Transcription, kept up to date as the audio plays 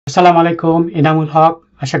আসসালামু আলাইকুম, এনামুল হক।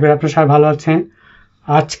 আশা করি আপনারা সবাই ভালো আছেন।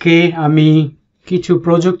 আজকে আমি কিছু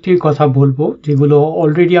প্রযুক্তির কথা বলবো যেগুলো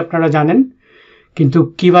অলরেডি আপনারা জানেন, কিন্তু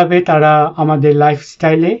কিভাবে তারা আমাদের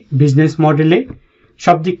লাইফস্টাইলে, বিজনেস মডেলে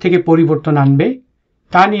সব দিক থেকে পরিবর্তন আনবে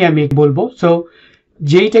তা নিয়ে আমি বলবো। সো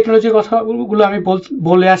যেই টেকনোলজির কথাগুলো আমি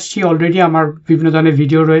বলে আসছি অলরেডি, আমার বিভিন্ন ধরনের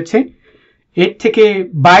ভিডিও রয়েছে। এর থেকে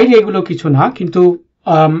বাইরে এগুলো কিছু না, কিন্তু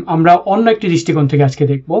আমরা অন্য একটি দৃষ্টিকোণ থেকে আজকে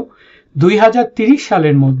দেখব 2030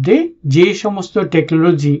 সালের মধ্যে যে সমস্ত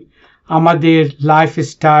টেকনোলজি আমাদের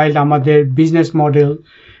লাইফস্টাইল, আমাদের বিজনেস মডেল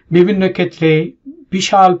বিভিন্ন ক্ষেত্রে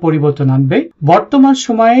বিশাল পরিবর্তন আনবে। বর্তমান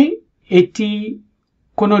সময়ে এটি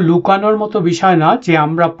কোনো লুকানোর মতো বিষয় না যে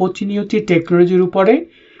আমরা প্রতিনিয়ত টেকনোলজির উপরে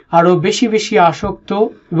আরো বেশি বেশি আসক্ত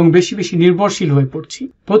এবং বেশি বেশি নির্ভরশীল হয়ে পড়ছি।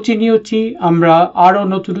 প্রতিনিয়তই আমরা আরো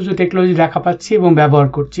নতুন নতুন টেকনোলজি দেখা পাচ্ছি এবং ব্যবহার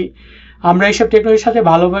করছি। আমরা এইসব টেকনোলজির সাথে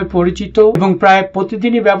ভালোভাবে পরিচিত এবং প্রায়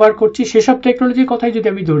প্রতিদিনই ব্যবহার করছি। সেসব টেকনোলজির কথাই যদি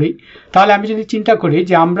আমি ধরি, তাহলে আমি যদি চিন্তা করি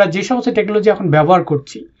যে আমরা যে সমস্ত টেকনোলজি এখন ব্যবহার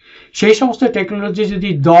করছি, সেই সমস্ত টেকনোলজি যদি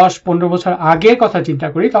 10-15 বছর আগের কথা চিন্তা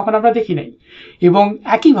করি, তখন আমরা দেখি নাই। এবং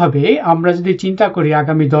একইভাবে আমরা যদি চিন্তা করি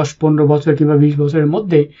আগামী 10-15 বছর কিংবা 20 বছরের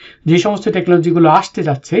মধ্যে যে সমস্ত টেকনোলজিগুলো আসতে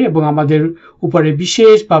যাচ্ছে এবং আমাদের উপরে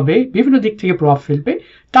বিশেষভাবে বিভিন্ন দিক থেকে প্রভাব ফেলবে,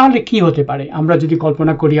 তাহলে কি হতে পারে আমরা যদি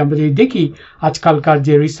কল্পনা করি, আমরা যদি দেখি আজকালকার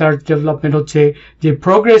যে রিসার্চ ডেভেলপমেন্ট হচ্ছে, যে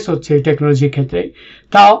প্রোগ্রেস হচ্ছে টেকনোলজির ক্ষেত্রে,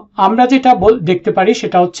 তা আমরা যেটা দেখতে পারি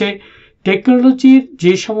সেটা হচ্ছে টেকনোলজির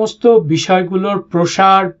যে সমস্ত বিষয়গুলোর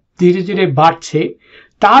প্রসার ধীরে ধীরে বাড়ছে,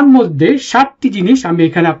 তার মধ্যে 7টি জিনিস আমি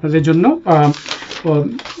এখানে আপনাদের জন্য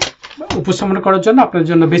উপস্থাপন করার জন্য আপনাদের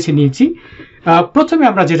জন্য বেছে নিয়েছি। প্রথমে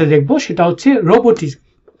আমরা যেটা দেখব সেটা হচ্ছে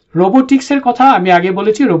রোবোটিক্সের কথা। আমি আগে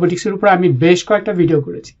বলেছি রোবোটিক্সের উপর আমি বেশ কয়েকটা ভিডিও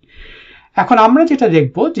করেছি। এখন আমরা যেটা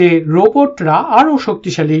দেখব যে রোবটরা আরো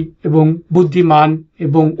শক্তিশালী এবং বুদ্ধিমান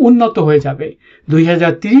এবং উন্নত হয়ে যাবে।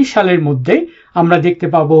 2030 সালের মধ্যে আমরা দেখতে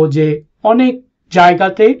পাবো যে অনেক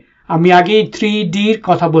জায়গাতে, আমি আগেই 3Dর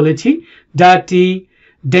কথা বলেছি, ডার্টি,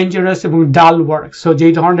 ডেঞ্জারাস এবং ডাল ওয়ার্ক। সো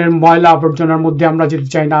যেই ধরনের ময়লা আবর্জনার মধ্যে আমরা যেতে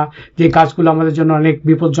চাই না, যে কাজগুলো আমাদের জন্য অনেক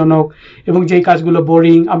বিপজ্জনক এবং যেই কাজগুলো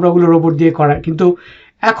বোরিং, আমরা ওগুলো রোবট দিয়ে করাই। কিন্তু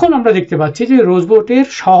এখন আমরা দেখতে পাচ্ছি যে রোবটের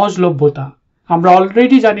সহজলভ্যতা। আমরা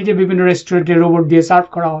অলরেডি জানি যে বিভিন্ন রেস্টুরেন্টে রোবট দিয়ে সার্ভ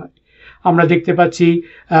করা হয়। আমরা দেখতে পাচ্ছি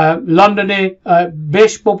লন্ডনে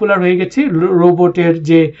বেশ পপুলার হয়ে গেছে রোবটের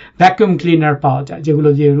যে ভ্যাকুয়াম ক্লিনার পাওয়া যায়, যেগুলো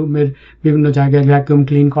দিয়ে রুমের বিভিন্ন জায়গায় ভ্যাকুয়াম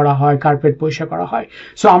ক্লিন করা হয়, কার্পেট পরিষ্কার করা হয়।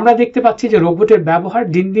 সো আমরা দেখতে পাচ্ছি যে রোবটের ব্যবহার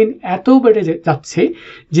দিন দিন এত বেড়ে যাচ্ছে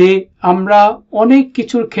যে আমরা অনেক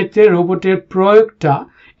কিছুর ক্ষেত্রে রোবটের প্রয়োগটা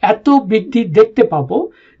এত বৃদ্ধি দেখতে পাবো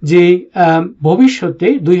যে ভবিষ্যতে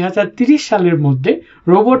 2030 সালের মধ্যে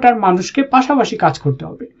রোবট আর মানুষকে পাশাপাশি কাজ করতে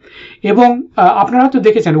হবে। এবং আপনারা তো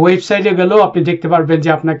দেখেছেন, ওয়েবসাইটে গেলেও আপনি দেখতে পারবেন যে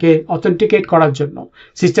আপনাকে অথেন্টিকেট করার জন্য,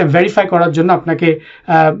 সিস্টেম ভেরিফাই করার জন্য আপনাকে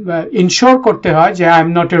ইনশিওর করতে হয় যে I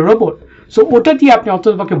am not a robot. So ওটা দিয়ে আপনি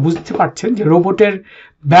অন্ততপক্ষে বুঝতে পারছেন যে রোবটের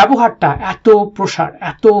ব্যবহারটা এত প্রসার,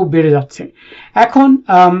 এত বেড়ে যাচ্ছে। এখন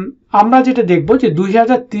আমরা যেটা দেখবো যে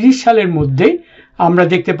 2030 সালের মধ্যে আমরা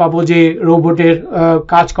দেখতে পাবো যে রোবটের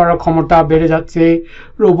কাজ করার ক্ষমতা বেড়ে যাচ্ছে,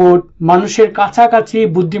 রোবট মানুষের কাছাকাছি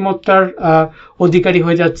বুদ্ধিমত্তার অধিকারী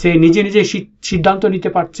হয়ে যাচ্ছে, নিজে নিজে সিদ্ধান্ত নিতে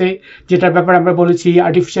পারছে, যেটার ব্যাপারে আমরা বলেছি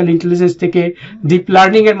আর্টিফিশিয়াল ইন্টেলিজেন্স থেকে ডিপ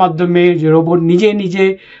লার্নিং এর মাধ্যমে যে রোবট নিজে নিজে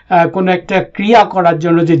কোনো একটা ক্রিয়া করার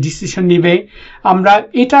জন্য যে ডিসিশন নিবে, আমরা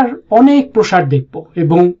এটার অনেক প্রসার দেখব।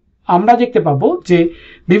 এবং আমরা দেখতে পাবো যে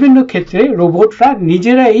বিভিন্ন ক্ষেত্রে রোবটরা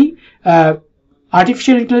নিজেরাই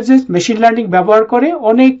আর্টিফিশিয়াল ইন্টেলিজেন্স, মেশিন লার্নিং ব্যবহার করে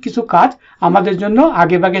অনেক কিছু কাজ আমাদের জন্য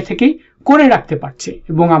আগেভাগে থেকেই করে রাখতে পারছে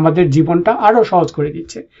এবং আমাদের জীবনটা আরো সহজ করে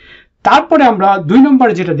দিচ্ছে। তারপরে আমরা 2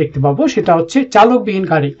 নম্বরে যেটা দেখতে পাবো সেটা হচ্ছে চালকবিহীন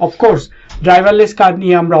গাড়ি। অফকোর্স ড্রাইভারলেস কার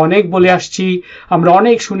নিয়ে আমরা অনেক বলে আসছি, আমরা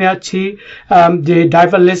অনেক শুনে আসছি যে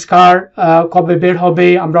ড্রাইভারলেস কার কবে বের হবে।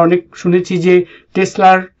 আমরা অনেক শুনেছি যে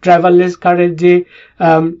টেসলার ড্রাইভারলেস কারের যে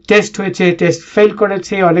টেস্ট হয়েছে, টেস্ট ফেল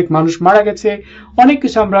করেছে, অনেক মানুষ মারা গেছে, অনেক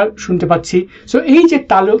কিছু আমরা শুনতে পাচ্ছি। সো এই যে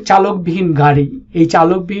চালকবিহীন গাড়ি, এই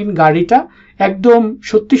চালকবিহীন গাড়িটা একদম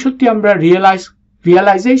সত্যি সত্যি আমরা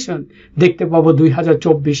রিয়েলাইজেশন দেখতে পাবো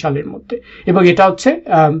 2024 সালের মধ্যে। এবং এটা হচ্ছে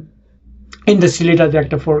ইন্ডাস্ট্রি লিডারদের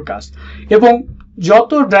একটা ফোরকাস্ট। এবং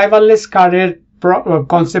যত ড্রাইভারলেস কারের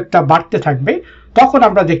কনসেপ্টটা বাড়তে থাকবে, তখন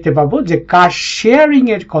আমরা দেখতে পাবো যে কার শেয়ারিং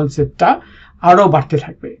এর কনসেপ্টটা আরো বাড়তে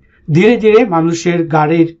থাকবে। ধীরে ধীরে মানুষের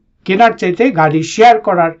গাড়ির কেনার চাইতে গাড়ি শেয়ার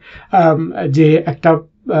করার যে একটা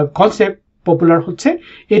কনসেপ্ট পপুলার হচ্ছে,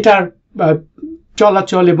 এটার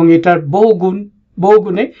চলাচল এবং এটার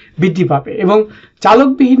বহুগুণে বৃদ্ধি পাবে। এবং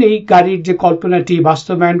চালকবিহীন এই গাড়ির যে কল্পনাটি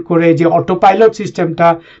বাস্তবায়ন করে যে অটো পাইলট সিস্টেমটা,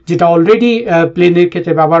 যেটা অলরেডি প্লেনের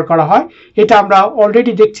ক্ষেত্রে ব্যবহার করা হয়, এটা আমরা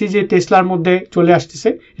অলরেডি দেখছি যে টেসলার মধ্যে চলে আসতেছে।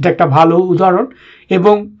 এটা একটা ভালো উদাহরণ।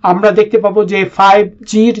 এবং আমরা দেখতে পাবো যে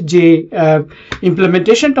 5Gর যে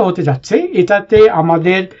ইমপ্লিমেন্টেশনটা হতে যাচ্ছে, এটাতে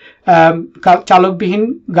আমাদের চালকবিহীন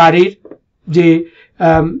গাড়ির যে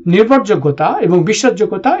নির্ভরযোগ্যতা এবং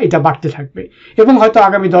বিশ্বাসযোগ্যতা এটা বাড়তে থাকবে, এবং হয়তো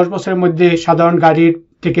আগামী 10 বছরের মধ্যে সাধারণ গাড়ির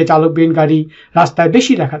থেকে চালকবিহীন গাড়ি রাস্তায়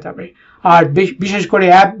বেশি দেখা যাবে। আর বিশেষ করে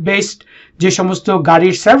অ্যাপ বেসড যে সমস্ত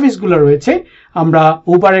গাড়ির সার্ভিসগুলো রয়েছে, আমরা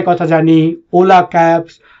উবারের কথা জানি, ওলা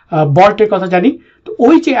ক্যাবস, বল্টের কথা জানি, তো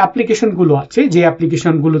ওই যে অ্যাপ্লিকেশনগুলো আছে, যে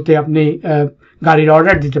অ্যাপ্লিকেশনগুলোতে আপনি গাড়ির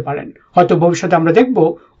অর্ডার দিতে পারেন, হয়তো ভবিষ্যতে আমরা দেখব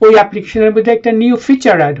ওই অ্যাপ্লিকেশনের মধ্যে একটা নিউ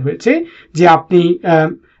ফিচার অ্যাড হয়েছে যে আপনি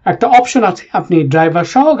একটা অপশন আছে, আপনি ড্রাইভার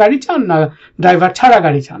সহ গাড়ি চান না ড্রাইভার ছাড়া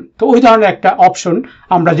গাড়ি চান। তো ওই ধরনের একটা অপশন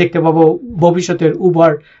আমরা দেখতে পাবো ভবিষ্যতের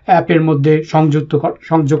উবার অ্যাপের মধ্যে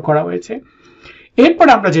সংযোগ করা হয়েছে। এরপর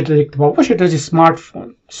আমরা যেটা দেখতে পাবো সেটা হচ্ছে স্মার্টফোন।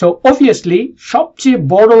 সো অবভিয়াসলি সবচেয়ে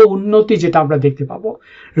বড় উন্নতি যেটা আমরা দেখতে পাবো,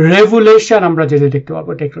 রেভুলেশন আমরা যেটা দেখতে পাবো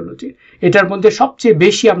টেকনোলজি, এটার মধ্যে সবচেয়ে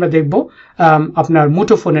বেশি আমরা দেখব আপনার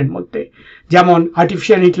মুঠোফোনের মধ্যে, যেমন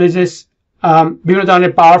আর্টিফিশিয়াল ইন্টেলিজেন্স, বিভিন্ন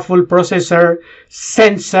ধরনের পাওয়ারফুল প্রসেসর,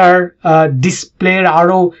 সেন্সর, ডিসপ্লের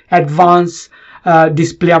আরো অ্যাডভান্স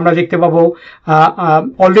ডিসপ্লে আমরা দেখতে পাবো।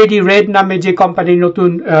 অলরেডি রেড নামে যে কোম্পানি নতুন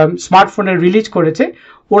স্মার্টফোনের রিলিজ করেছে,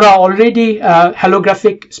 ওরা অলরেডি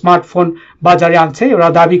হ্যালোগ্রাফিক স্মার্টফোন বাজারে আনছে, ওরা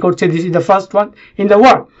দাবি করছে this is the first one in the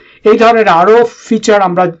world. এই ধরনের আরো ফিচার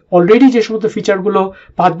আমরা অলরেডি যে সমস্ত ফিচারগুলো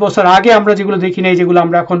 5 বছর আগে আমরা যেগুলো দেখি নাই, যেগুলো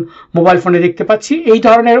আমরা এখন মোবাইল ফোনে দেখতে পাচ্ছি, এই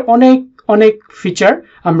ধরনের অনেক অনেক ফিচার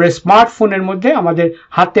আমরা স্মার্টফোনের মধ্যে আমাদের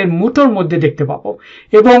হাতের মুঠোর মধ্যে দেখতে পাবো।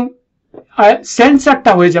 এবং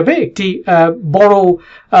সেন্সারটা হয়ে যাবে একটি বড়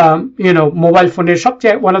মোবাইল ফোনের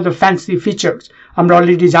সবচেয়ে one of the fancy features. আমরা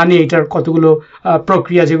অলরেডি জানি এটার কতগুলো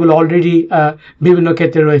প্রক্রিয়া যেগুলো অলরেডি বিভিন্ন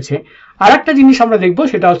ক্ষেত্রে রয়েছে। আর একটা জিনিস আমরা দেখবো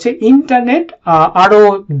সেটা হচ্ছে ইন্টারনেট আরো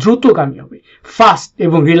দ্রুতগামী হবে, ফাস্ট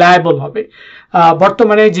এবং রিলায়েবল হবে।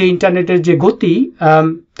 বর্তমানে যে ইন্টারনেটের যে গতি,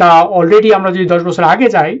 তা অলরেডি আমরা যদি 10 বছর আগে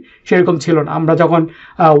যাই সেরকম ছিল না। আমরা যখন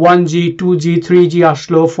 1G 2G 3G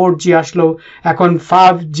আসলো, 4G আসলো, এখন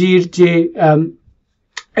 5Gর যে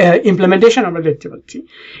ইমপ্লিমেন্টেশন আমরা দেখতে পাচ্ছি,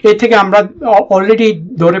 এর থেকে আমরা অলরেডি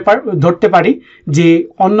ধরতে পারি যে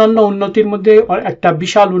অন্যান্য উন্নতির মধ্যে একটা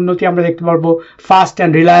বিশাল উন্নতি আমরা দেখতে পারবো, ফাস্ট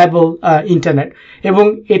অ্যান্ড রিলায়েবল ইন্টারনেট। এবং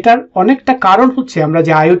এটার অনেকটা কারণ হচ্ছে আমরা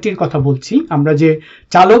যে আইওটির কথা বলছি, আমরা যে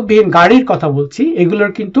চালকবিহীন গাড়ির কথা বলছি,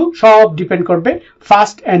 এগুলোর কিন্তু সব ডিপেন্ড করবে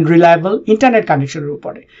ফাস্ট অ্যান্ড রিলায়েবল ইন্টারনেট কানেকশনের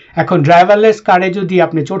উপরে। এখন ড্রাইভারলেস কারে যদি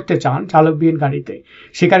আপনি চড়তে চান চালকবিহীন গাড়িতে,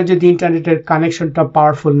 সেখানে যদি ইন্টারনেটের কানেকশনটা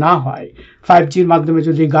পাওয়ারফুল না হয়, 5Gর মাধ্যমে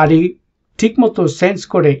যদি গাড়ি ঠিকমতো সেন্স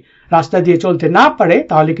করে রাস্তা দিয়ে চলতে না পারে,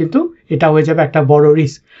 তাহলে কিন্তু এটা হয়ে যাবে একটা বড়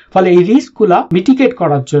রিস্ক। ফলে এই রিস্কগুলা মিটিগেট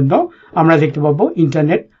করার জন্য আমরা দেখতে পাবো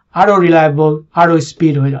ইন্টারনেট আরো রিলায়েবল, আরো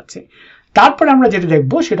স্পিড হয়ে যাচ্ছে। তারপরে আমরা যেটা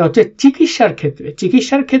দেখবো সেটা হচ্ছে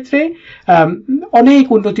চিকিৎসার ক্ষেত্রে অনেক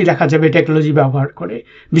উন্নতি দেখা যাবে টেকনোলজি ব্যবহার করে।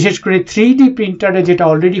 বিশেষ করে 3D প্রিন্টারে যেটা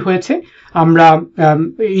অলরেডি হয়েছে, আমরা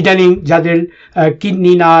ইদানিং যাদের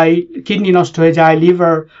কিডনি নষ্ট হয়ে যায়,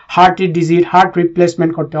 লিভার, হার্টের ডিজিজ, হার্ট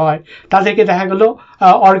রিপ্লেসমেন্ট করতে হয়, তাদেরকে দেখা গেল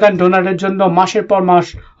অর্গান ডোনারের জন্য মাসের পর মাস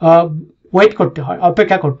ওয়েট করতে হয়,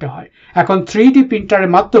 অপেক্ষা করতে হয়। এখন 3D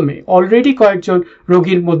প্রিন্টারের মাধ্যমে অলরেডি কয়েকজন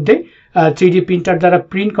রোগীর মধ্যে 3D প্রিন্টার দ্বারা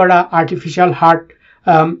প্রিন্ট করা আর্টিফিশিয়াল হার্ট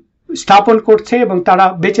স্থাপন করছে এবং তারা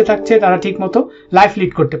বেঁচে থাকছে, তারা ঠিক মতো লাইফ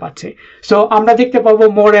লিড করতে পারছে। সো আমরা দেখতে পাবো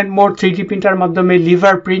more and more 3D printer মাধ্যমে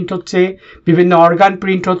লিভার প্রিন্ট হচ্ছে, বিভিন্ন অর্গান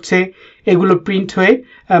প্রিন্ট হচ্ছে, এগুলো প্রিন্ট হয়ে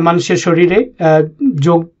মানুষের শরীরে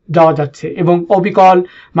যোগ দেওয়া যাচ্ছে এবং অবিকল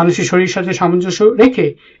মানুষের শরীরের সাথে সামঞ্জস্য রেখে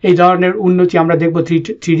এই ধরনের উন্নতি আমরা দেখবো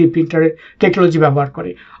 3D প্রিন্টারের টেকনোলজি ব্যবহার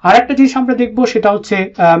করে। আর একটা জিনিস আমরা দেখবো সেটা হচ্ছে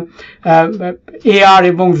AR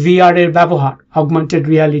এবং VR এর ব্যবহার, অগমেন্টেড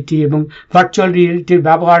রিয়ালিটি এবং ভার্চুয়াল রিয়ালিটির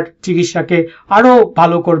ব্যবহার চিকিৎসাকে আরো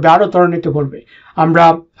ভালো করবে, আরো ত্বরান্বিত করবে। আমরা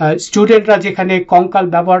স্টুডেন্টরা যেখানে কঙ্কাল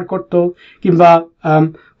ব্যবহার করতো কিংবা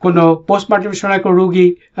কোনো পোস্টমর্টম সময় কোনো রোগী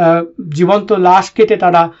জীবন্ত লাশ কেটে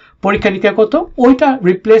তারা পরীক্ষা নিরীক্ষা করতো, ওইটা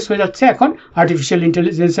রিপ্লেস হয়ে যাচ্ছে এখন আর্টিফিশিয়াল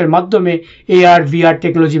ইন্টেলিজেন্সের মাধ্যমে AR VR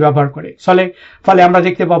টেকনোলজি ব্যবহার করে। ফলে আমরা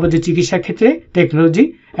দেখতে পাবো যে চিকিৎসা ক্ষেত্রে টেকনোলজি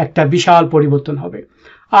একটা বিশাল পরিবর্তন হবে।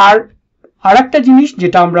 আর একটা জিনিস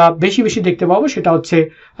যেটা আমরা বেশি দেখতে পাবো সেটা হচ্ছে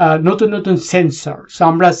নতুন সেন্সর। সো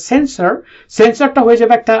আমরা সেন্সরটা হয়ে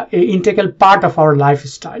যাবে একটা integral part of our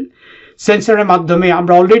lifestyle. সেন্সরের মাধ্যমে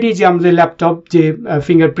আমরা অলরেডি যে আমাদের ল্যাপটপ যে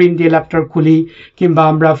ফিঙ্গারপ্রিন্ট দিয়ে ল্যাপটপ খুলি, কিংবা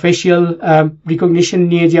আমরা ফেশিয়াল রিকগনিশন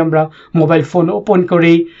নিয়ে যে আমরা মোবাইল ফোন ওপেন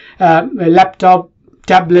করি, ল্যাপটপ,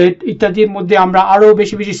 ট্যাবলেট ইত্যাদির মধ্যে আমরা আরো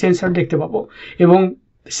বেশি সেন্সর দেখতে পাবো। এবং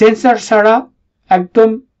সেন্সর ছাড়া একদম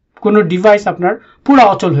কোনো ডিভাইস আপনার পুরো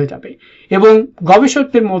অচল হয়ে যাবে। এবং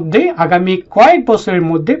গবেষকদের মধ্যে আগামী কয়েক বছরের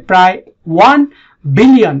মধ্যে প্রায় 1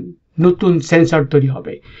 বিলিয়ন নতুন সেন্সর তৈরি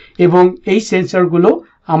হবে এবং এই সেন্সরগুলো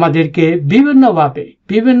আমাদেরকে বিভিন্নভাবে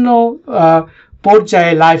বিভিন্ন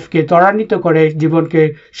পর্যায়ে লাইফকে ত্বরান্বিত করে জীবনকে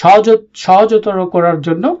সহজতর করার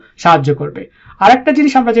জন্য সাহায্য করবে। আরেকটা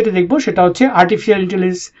জিনিস আমরা যেটা দেখবো সেটা হচ্ছে আর্টিফিশিয়াল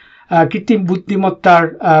ইন্টেলিজেন্স, কৃত্রিম বুদ্ধিমত্তার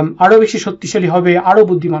আরো বেশি শক্তিশালী হবে, আরো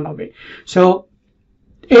বুদ্ধিমান হবে। সো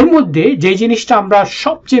এর মধ্যে যে জিনিসটা আমরা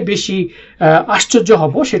সবচেয়ে বেশি আশ্চর্য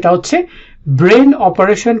হব সেটা হচ্ছে ব্রেন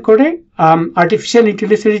অপারেশন করে আর্টিফিশিয়াল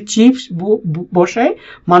ইন্টেলিজেন্সের চিপস বসায়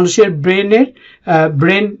মানুষের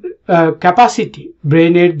ব্রেন ক্যাপাসিটি,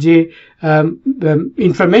 ব্রেনের যে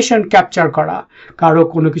ইনফরমেশন ক্যাপচার করা, কারো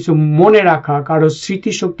কোনো কিছু মনে রাখা, কারো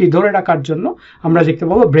স্মৃতিশক্তি ধরে রাখার জন্য আমরা দেখতে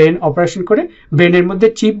পাবো ব্রেন অপারেশন করে ব্রেনের মধ্যে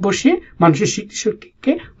চিপ বসিয়ে মানুষের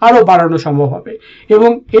স্মৃতিশক্তিকে আরো বাড়ানো সম্ভব হবে। এবং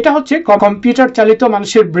এটা হচ্ছে কম্পিউটার চালিত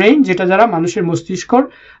মানুষের ব্রেন, যেটা দ্বারা মানুষের মস্তিষ্কর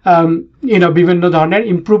বিভিন্ন ধরনের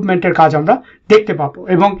ইমপ্রুভমেন্টের কাজ আমরা দেখতে পাবো।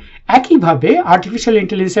 এবং একইভাবে আর্টিফিশিয়াল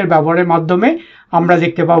ইন্টেলিজেন্সের ব্যবহারের মাধ্যমে আমরা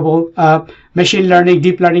দেখতে পাবো মেশিন লার্নিং,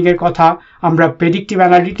 ডিপ লার্নিং এর কথা, আমরা প্রেডিক্টিভ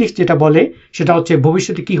অ্যানালিটিক্স যেটা বলে সেটা হচ্ছে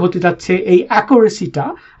ভবিষ্যতে কি হতে যাচ্ছে, এই অ্যাকুরেসিটা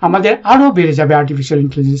আমাদের আরো বেড়ে যাবে আর্টিফিশিয়াল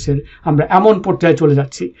ইন্টেলিজেন্সের, আমরা এমন পর্যায়ে চলে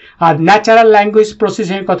যাচ্ছি। আর ন্যাচারাল ল্যাঙ্গুয়েজ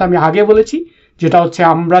প্রসেসিং এর কথা আমি আগে বলেছি, যেটা হচ্ছে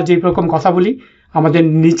আমরা যে রকম কথা বলি আমাদের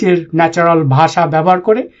নিচের ন্যাচারাল ভাষা ব্যবহার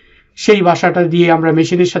করে সেই ভাষাটা দিয়ে আমরা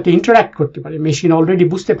মেশিনের সাথে ইন্টারাক্ট করতে পারি, মেশিন অলরেডি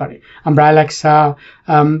বুঝতে পারে। আমরা অ্যালেক্সা,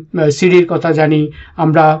 সিরির কথা জানি,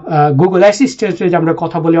 আমরা গুগল অ্যাসিস্ট্যান্টে আমরা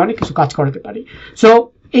কথা বলে অনেক কিছু কাজ করাতে পারি। সো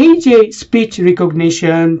এই যে speech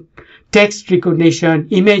recognition, text recognition,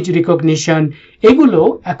 image recognition, এগুলো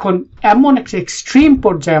এখন এমন একটা এক্সট্রিম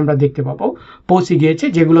পর্যায়ে আমরা দেখতে পাবো পৌঁছে গিয়েছে,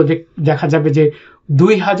 যেগুলো দেখা যাবে যে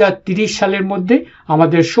 2030 সালের মধ্যে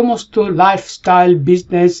আমাদের সমস্ত lifestyle,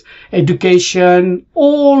 business, education,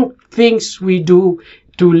 all things we do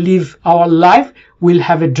to live our life will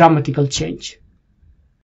have a dramatical change.